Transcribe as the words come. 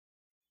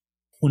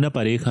Una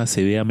pareja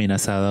se ve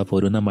amenazada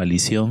por una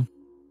maldición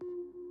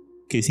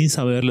que sin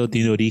saberlo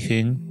tiene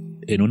origen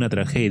en una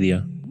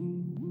tragedia.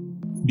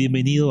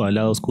 Bienvenido al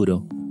lado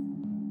oscuro.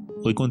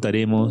 Hoy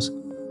contaremos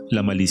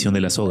la maldición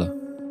de la soga.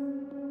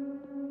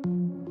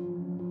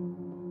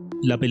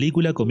 La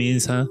película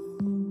comienza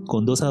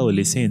con dos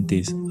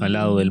adolescentes al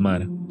lado del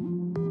mar.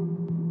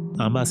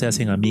 Ambas se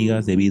hacen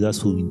amigas debido a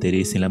su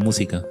interés en la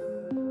música.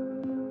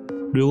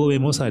 Luego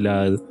vemos a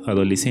la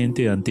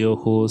adolescente de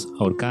anteojos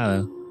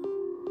ahorcada.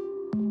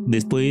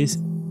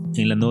 Después,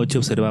 en la noche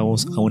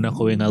observamos a una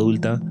joven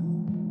adulta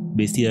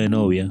vestida de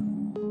novia,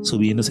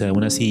 subiéndose a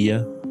una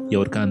silla y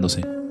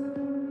ahorcándose.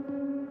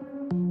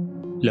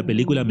 La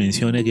película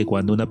menciona que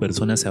cuando una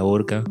persona se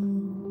ahorca,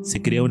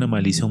 se crea una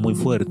maldición muy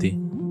fuerte,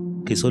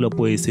 que solo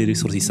puede ser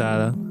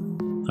exorcizada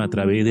a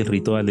través del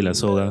ritual de la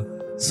soga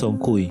Zong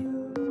Xie.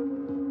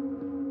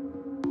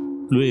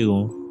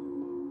 Luego,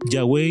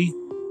 Yahweh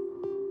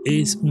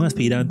es un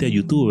aspirante a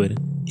youtuber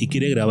y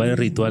quiere grabar el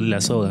ritual de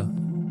la soga,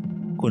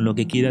 con lo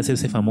que quiere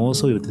hacerse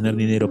famoso y obtener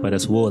dinero para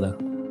su boda.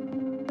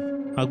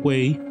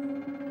 Wei,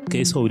 que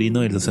es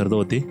sobrino del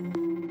sacerdote,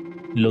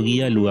 lo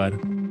guía al lugar.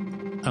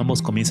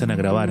 Ambos comienzan a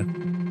grabar.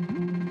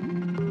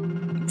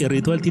 El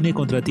ritual tiene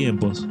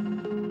contratiempos,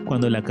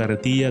 cuando la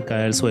carretilla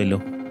cae al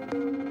suelo.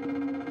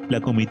 La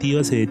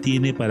comitiva se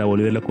detiene para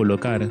volverla a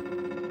colocar,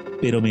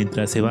 pero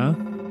mientras se va,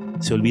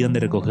 se olvidan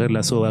de recoger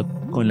la soga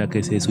con la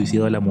que se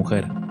suicidó la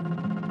mujer.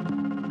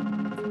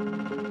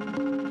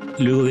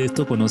 Luego de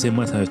esto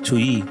conocemos a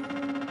Chui,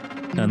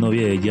 la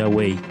novia de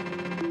Yahweh.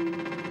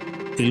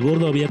 El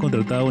gordo había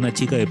contratado a una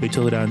chica de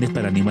pechos grandes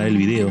para animar el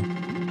video,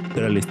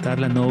 pero al estar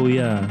la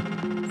novia,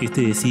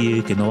 este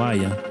decide que no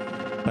vaya,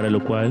 para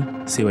lo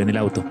cual se va en el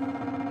auto.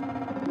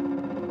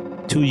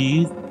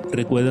 Chui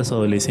recuerda su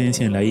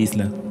adolescencia en la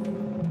isla,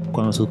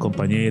 cuando sus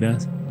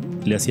compañeras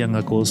le hacían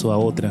acoso a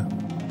otra,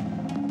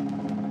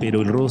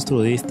 pero el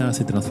rostro de esta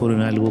se transforma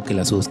en algo que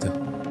la asusta.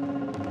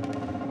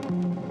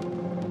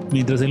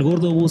 Mientras el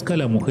gordo busca,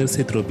 la mujer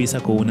se tropieza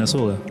con una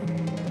soga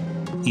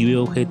y ve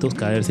objetos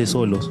caerse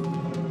solos,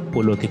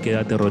 por lo que queda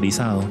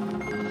aterrorizado.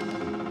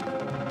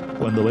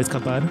 Cuando va a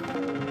escapar,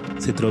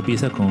 se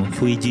tropieza con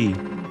Ji,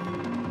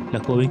 la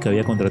joven que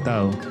había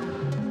contratado.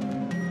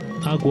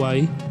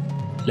 Wei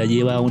la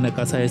lleva a una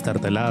casa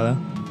destartalada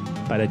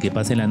para que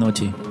pase la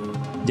noche,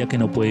 ya que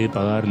no puede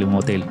pagarle un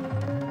hotel.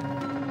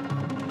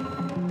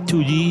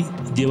 Chui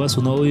lleva a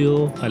su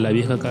novio a la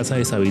vieja casa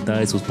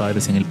deshabitada de sus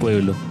padres en el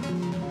pueblo.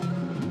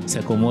 Se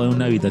acomoda en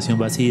una habitación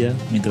vacía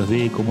mientras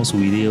ve cómo su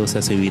video se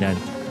hace viral.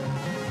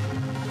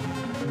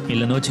 En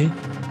la noche,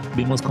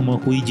 vemos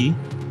cómo Ji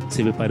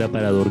se prepara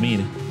para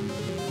dormir,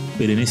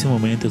 pero en ese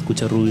momento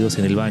escucha ruidos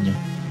en el baño.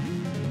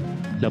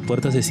 La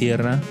puerta se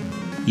cierra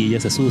y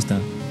ella se asusta,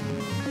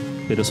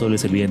 pero solo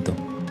es el viento.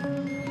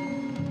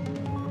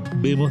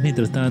 Vemos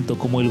mientras tanto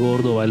cómo el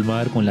gordo va al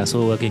mar con la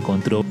soga que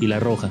encontró y la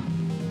arroja.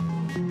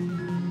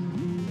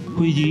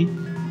 Ji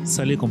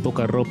sale con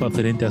poca ropa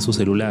frente a su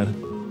celular.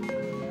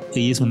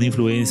 Ella es una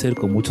influencer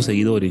con muchos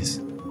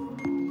seguidores.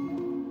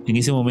 En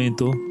ese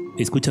momento,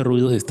 escucha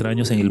ruidos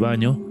extraños en el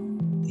baño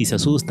y se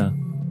asusta,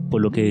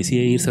 por lo que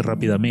decide irse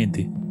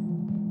rápidamente,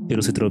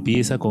 pero se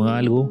tropieza con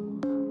algo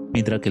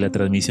mientras que la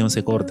transmisión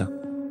se corta.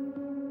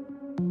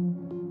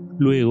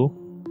 Luego,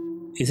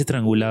 es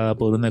estrangulada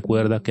por una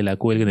cuerda que la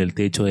cuelga en el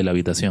techo de la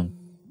habitación.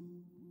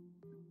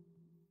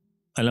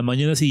 A la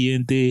mañana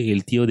siguiente,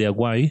 el tío de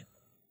Wei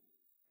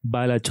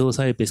va a la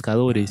choza de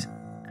pescadores,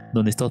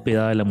 donde está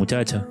hospedada la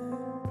muchacha,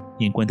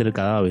 y encuentra el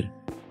cadáver.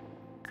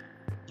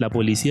 La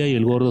policía y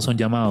el gordo son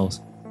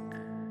llamados.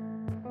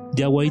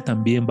 Yahweh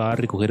también va a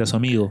recoger a su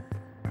amigo.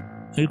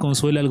 Él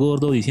consuela al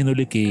gordo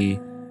diciéndole que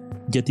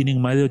ya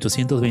tienen más de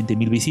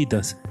 820,000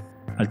 visitas.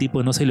 Al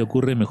tipo no se le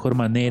ocurre mejor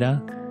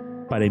manera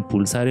para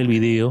impulsar el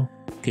video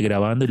que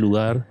grabando el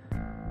lugar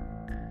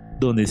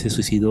donde se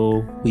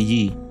suicidó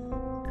Ji.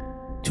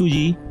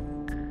 Chui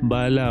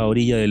va a la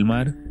orilla del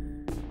mar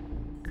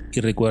y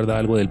recuerda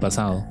algo del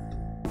pasado.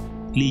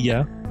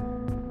 Liao,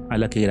 a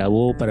la que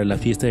grabó para la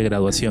fiesta de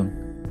graduación.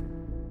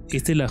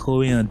 Esta es la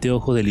joven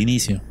anteojo del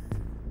inicio,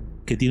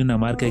 que tiene una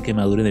marca de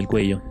quemadura en el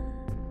cuello.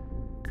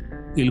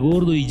 El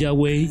gordo y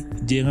Yahweh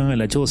llegan a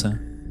la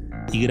choza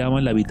y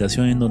graban la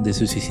habitación en donde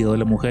se suicidó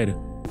la mujer.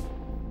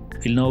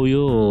 El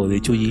novio de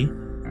Chui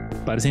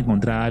parece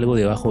encontrar algo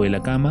debajo de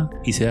la cama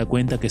y se da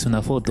cuenta que es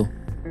una foto.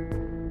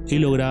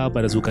 Él lo graba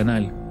para su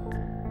canal.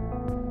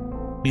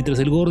 Mientras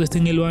el gordo está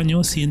en el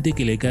baño, siente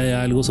que le cae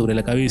algo sobre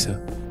la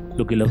cabeza,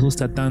 lo que lo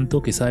asusta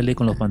tanto que sale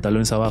con los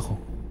pantalones abajo.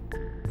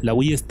 La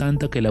huella es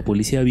tanta que la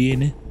policía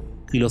viene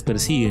y los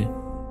persigue,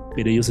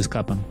 pero ellos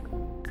escapan.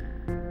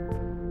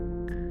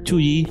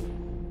 Chui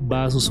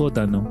va a su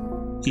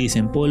sótano y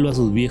desempolva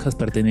sus viejas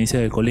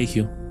pertenencias del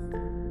colegio.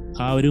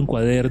 Abre un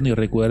cuaderno y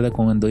recuerda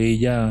cuando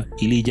ella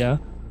y Liao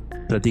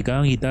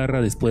practicaban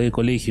guitarra después del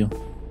colegio.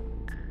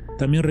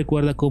 También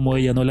recuerda cómo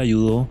ella no la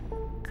ayudó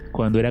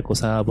cuando era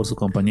acosada por sus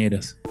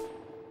compañeras.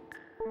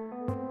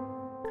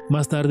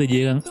 Más tarde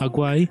llegan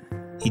Wei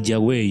y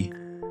Yahweh.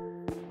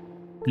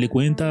 Le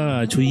cuenta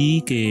a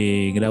Chui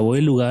que grabó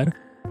el lugar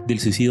del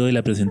suicidio de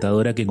la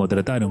presentadora que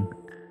contrataron.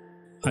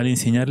 Al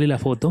enseñarle la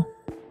foto,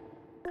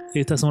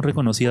 estas son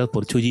reconocidas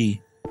por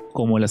Chu-Yi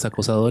como las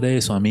acosadoras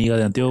de su amiga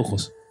de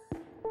anteojos.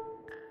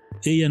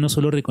 Ella no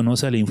solo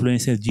reconoce a la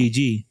influencer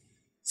Gigi,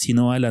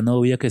 sino a la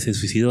novia que se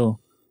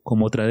suicidó,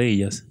 como otra de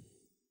ellas,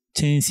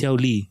 Chen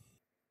Xiaoli.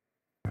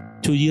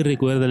 Chu-Yi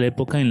recuerda la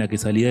época en la que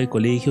salía del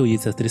colegio y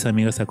estas tres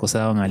amigas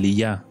acosaban a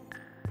Liao.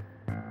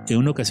 En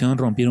una ocasión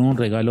rompieron un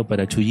regalo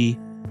para Chu-Yi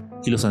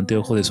y los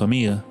anteojos de su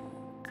amiga.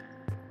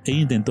 Ella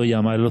intentó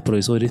llamar a los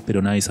profesores,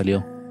 pero nadie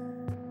salió.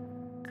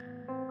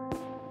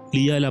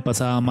 Liao la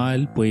pasaba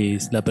mal,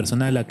 pues la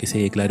persona a la que se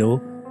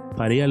declaró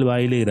para ir al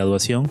baile de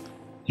graduación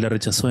la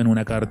rechazó en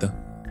una carta.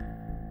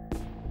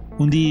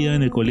 Un día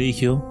en el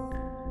colegio,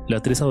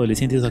 las tres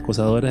adolescentes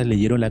acosadoras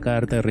leyeron la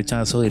carta de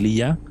rechazo de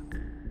Liao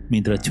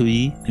mientras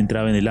Chu-Yi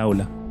entraba en el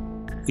aula.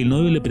 El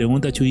novio le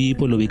pregunta a Chu-Yi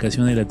por la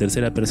ubicación de la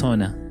tercera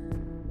persona,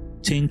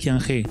 Chen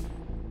Qianhe.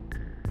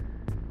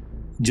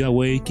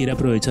 Wei quiere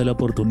aprovechar la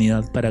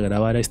oportunidad para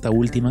grabar a esta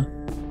última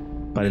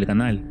para el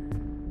canal.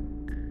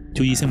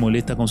 Chu-Yi se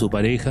molesta con su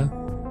pareja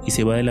y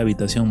se va de la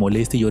habitación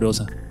molesta y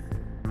llorosa.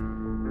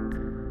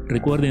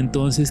 Recuerda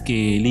entonces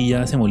que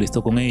Liao se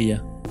molestó con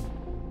ella.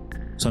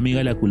 Su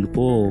amiga la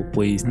culpó,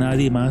 pues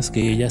nadie más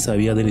que ella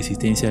sabía de la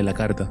existencia de la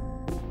carta.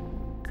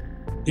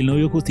 El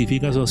novio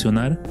justifica su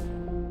accionar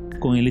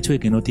con el hecho de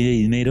que no tiene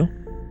dinero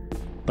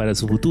para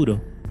su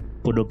futuro,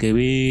 por lo que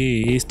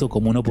ve esto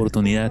como una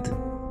oportunidad.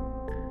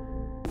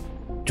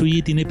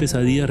 Chu-Yi tiene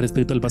pesadillas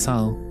respecto al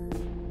pasado.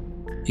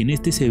 En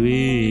este se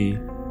ve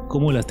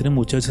cómo las tres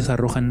muchachas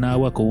arrojan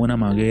agua con una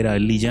manguera a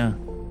Liao.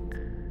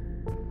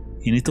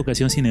 En esta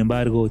ocasión, sin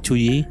embargo,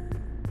 Chu-Yi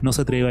no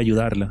se atreve a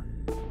ayudarla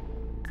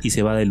y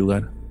se va del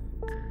lugar.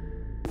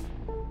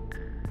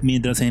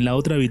 Mientras en la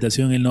otra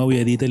habitación el novio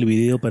edita el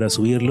video para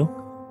subirlo,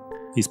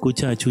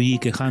 escucha a Chu-Yi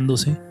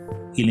quejándose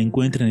y la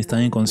encuentra en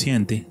estado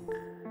inconsciente.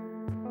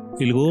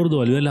 El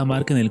gordo, al ver la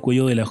marca en el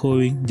cuello de la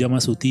joven, llama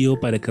a su tío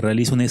para que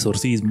realice un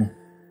exorcismo.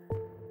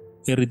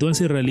 El ritual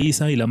se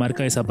realiza y la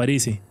marca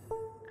desaparece,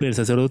 pero el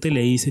sacerdote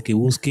le dice que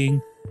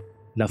busquen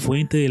la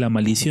fuente de la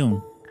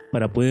maldición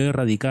para poder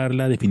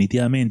erradicarla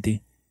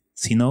definitivamente,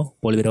 si no,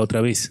 volverá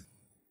otra vez.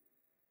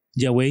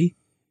 Wei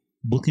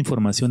busca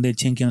información del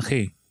Chen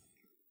Qianhe,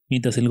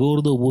 mientras el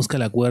gordo busca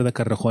la cuerda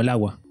que arrojó al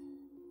agua.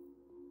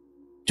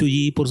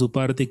 Chu-Yi, por su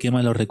parte,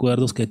 quema los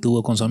recuerdos que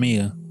tuvo con su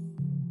amiga.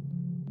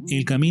 En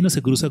el camino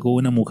se cruza con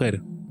una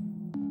mujer.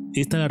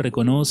 Esta la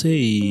reconoce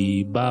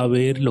y va a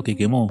ver lo que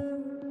quemó,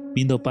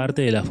 viendo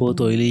parte de la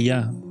foto de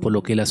ella, por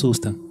lo que la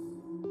asusta.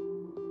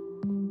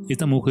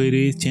 Esta mujer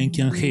es Chen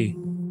Qianhe.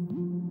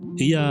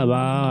 Ella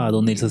va a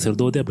donde el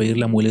sacerdote a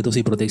pedirle amuletos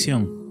y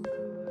protección.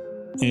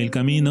 En el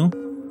camino,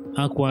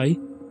 Wei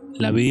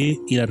la ve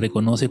y la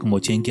reconoce como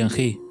Chen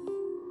Qianhe,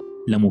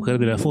 la mujer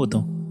de la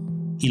foto,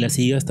 y la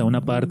sigue hasta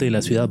una parte de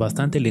la ciudad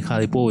bastante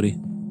alejada y pobre.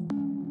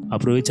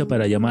 Aprovecha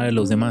para llamar a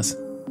los demás.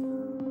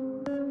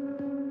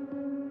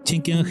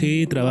 Chen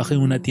Qianhe trabaja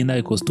en una tienda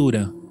de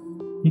costura,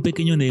 un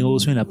pequeño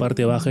negocio en la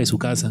parte baja de su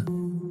casa.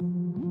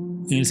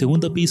 En el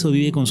segundo piso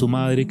vive con su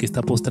madre, que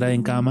está postrada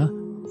en cama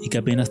y que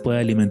apenas puede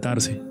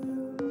alimentarse.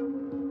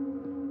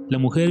 La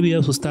mujer vive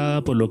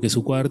asustada por lo que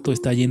su cuarto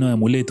está lleno de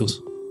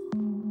amuletos.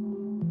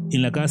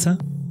 En la casa,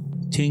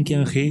 Chen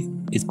Qianhe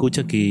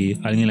escucha que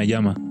alguien la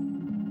llama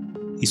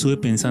y sube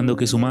pensando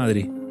que es su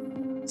madre.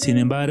 Sin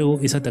embargo,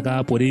 es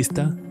atacada por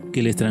esta,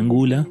 que le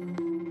estrangula,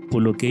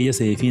 por lo que ella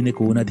se defiende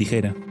con una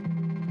tijera.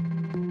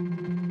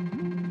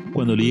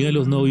 Cuando le llegan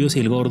los novios y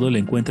el gordo, la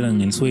encuentran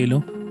en el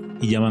suelo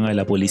y llaman a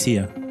la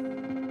policía.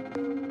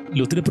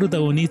 Los tres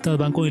protagonistas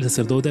van con el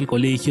sacerdote al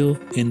colegio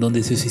en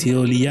donde se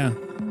suicidó Liao.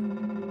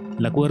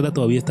 La cuerda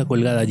todavía está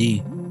colgada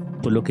allí,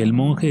 por lo que el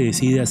monje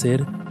decide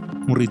hacer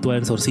un ritual de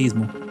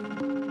exorcismo.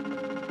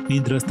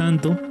 Mientras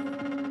tanto,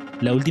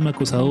 la última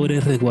acosadora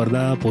es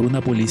resguardada por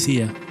una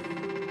policía,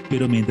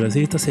 pero mientras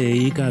ésta se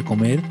dedica a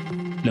comer,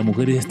 la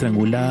mujer es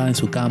estrangulada en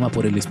su cama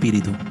por el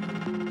espíritu.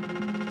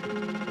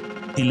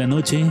 En la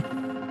noche,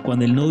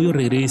 cuando el novio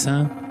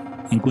regresa,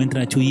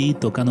 encuentra a Chu-Yi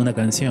tocando una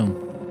canción.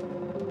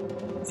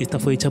 Esta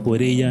fue hecha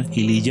por ella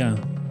y Liao.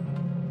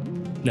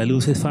 Las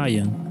luces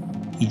fallan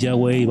y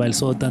Wei va al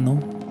sótano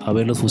a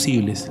ver los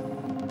fusibles.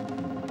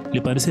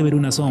 Le parece ver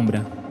una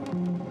sombra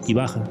y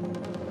baja.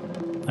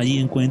 Allí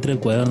encuentra el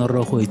cuaderno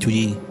rojo de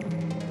Chu-Yi.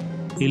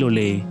 Él lo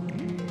lee.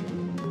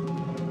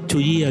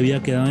 Chu-Yi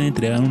había quedado en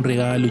entregar un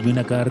regalo y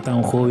una carta a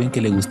un joven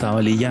que le gustaba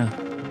a Liao.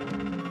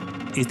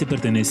 Este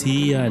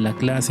pertenecía a las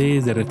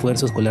clases de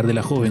refuerzo escolar de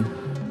la joven,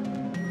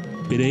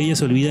 pero ella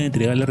se olvida de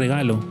entregarle el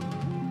regalo.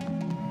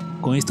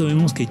 Con esto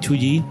vemos que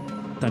Chu-Yi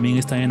también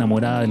está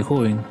enamorada del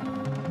joven,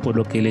 por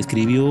lo que le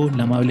escribió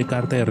la amable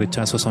carta de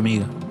rechazo a su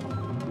amiga.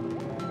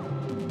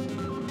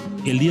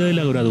 El día de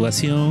la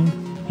graduación,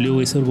 luego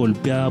de ser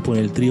golpeada por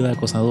el trío de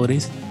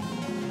acosadores,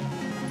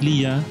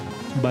 Liao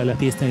va a la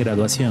fiesta de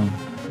graduación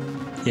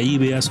y allí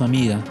ve a su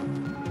amiga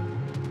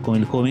con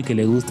el joven que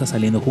le gusta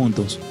saliendo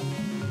juntos.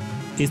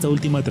 Esta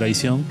última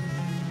traición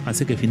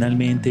hace que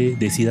finalmente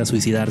decida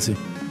suicidarse.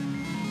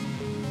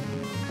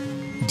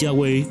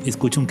 Wei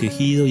escucha un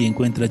quejido y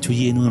encuentra a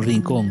Chu-Yi en un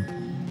rincón,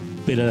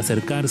 pero al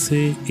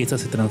acercarse, esta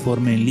se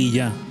transforma en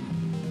Liao,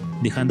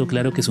 dejando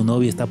claro que su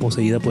novia está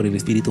poseída por el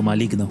espíritu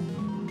maligno.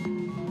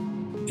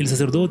 El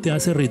sacerdote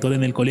hace ritual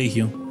en el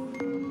colegio.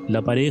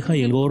 La pareja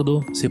y el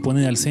gordo se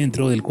ponen al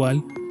centro del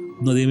cual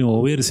no debe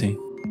moverse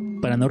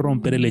para no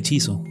romper el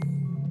hechizo.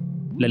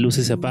 Las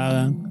luces se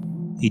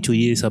apagan y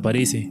Chu-Yi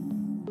desaparece.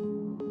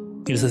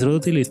 El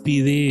sacerdote les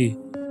pide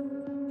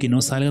que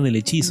no salgan del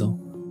hechizo,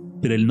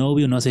 pero el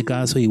novio no hace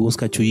caso y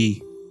busca a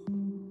Chu-Yi.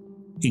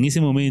 En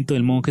ese momento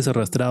el monje es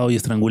arrastrado y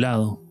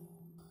estrangulado.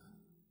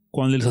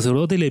 Cuando el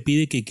sacerdote le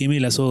pide que queme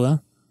la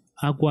soga,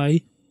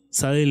 Wei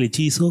sale del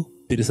hechizo,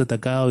 pero es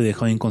atacado y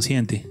dejado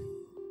inconsciente.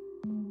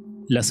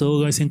 La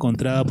soga es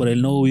encontrada por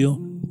el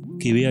novio,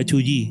 que ve a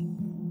Chu-Yi.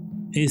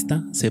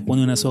 Esta se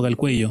pone una soga al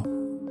cuello.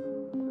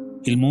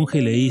 El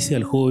monje le dice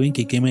al joven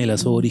que queme la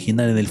soga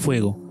original en el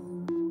fuego,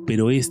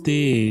 pero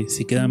este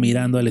se queda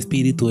mirando al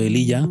espíritu de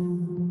Liao.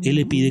 Él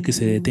le pide que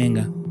se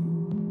detenga.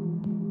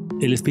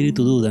 El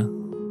espíritu duda.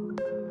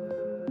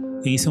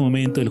 En ese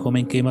momento el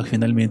joven quema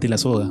finalmente la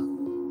soga.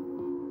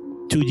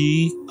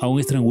 Chu-Yi,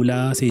 aún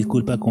estrangulada, se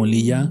disculpa con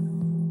Liao,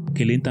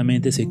 que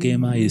lentamente se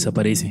quema y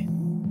desaparece.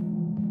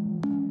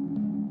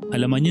 A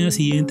la mañana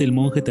siguiente el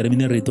monje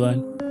termina el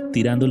ritual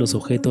tirando los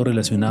objetos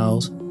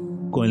relacionados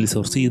con el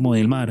exorcismo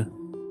del mar.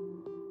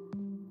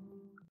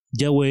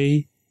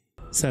 Wei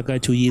saca a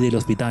Chu-Yi del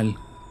hospital.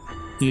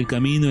 En el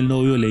camino el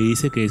novio le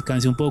dice que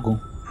descanse un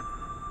poco,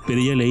 pero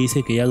ella le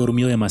dice que ya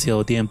durmió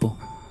demasiado tiempo.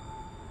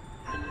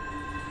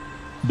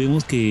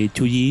 Vemos que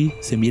Chu-Yi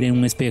se mira en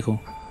un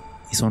espejo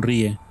y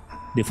sonríe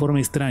de forma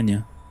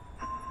extraña,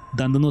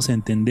 dándonos a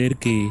entender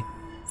que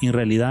en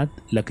realidad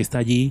la que está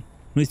allí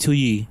no es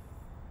Chu-Yi,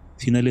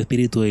 sino el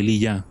espíritu de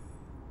Liao.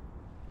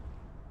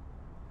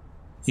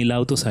 El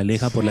auto se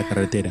aleja por la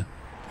carretera.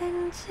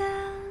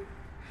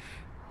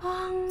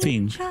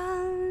 Fin.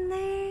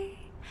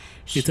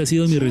 Este ha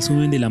sido mi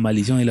resumen de La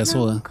maldición de la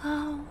soga,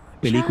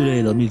 película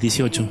de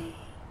 2018.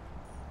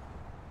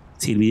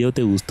 Si el video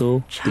te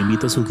gustó, te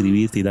invito a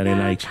suscribirte y darle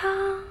like.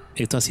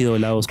 Esto ha sido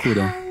El Lado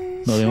Oscuro.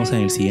 Nos vemos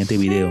en el siguiente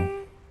video.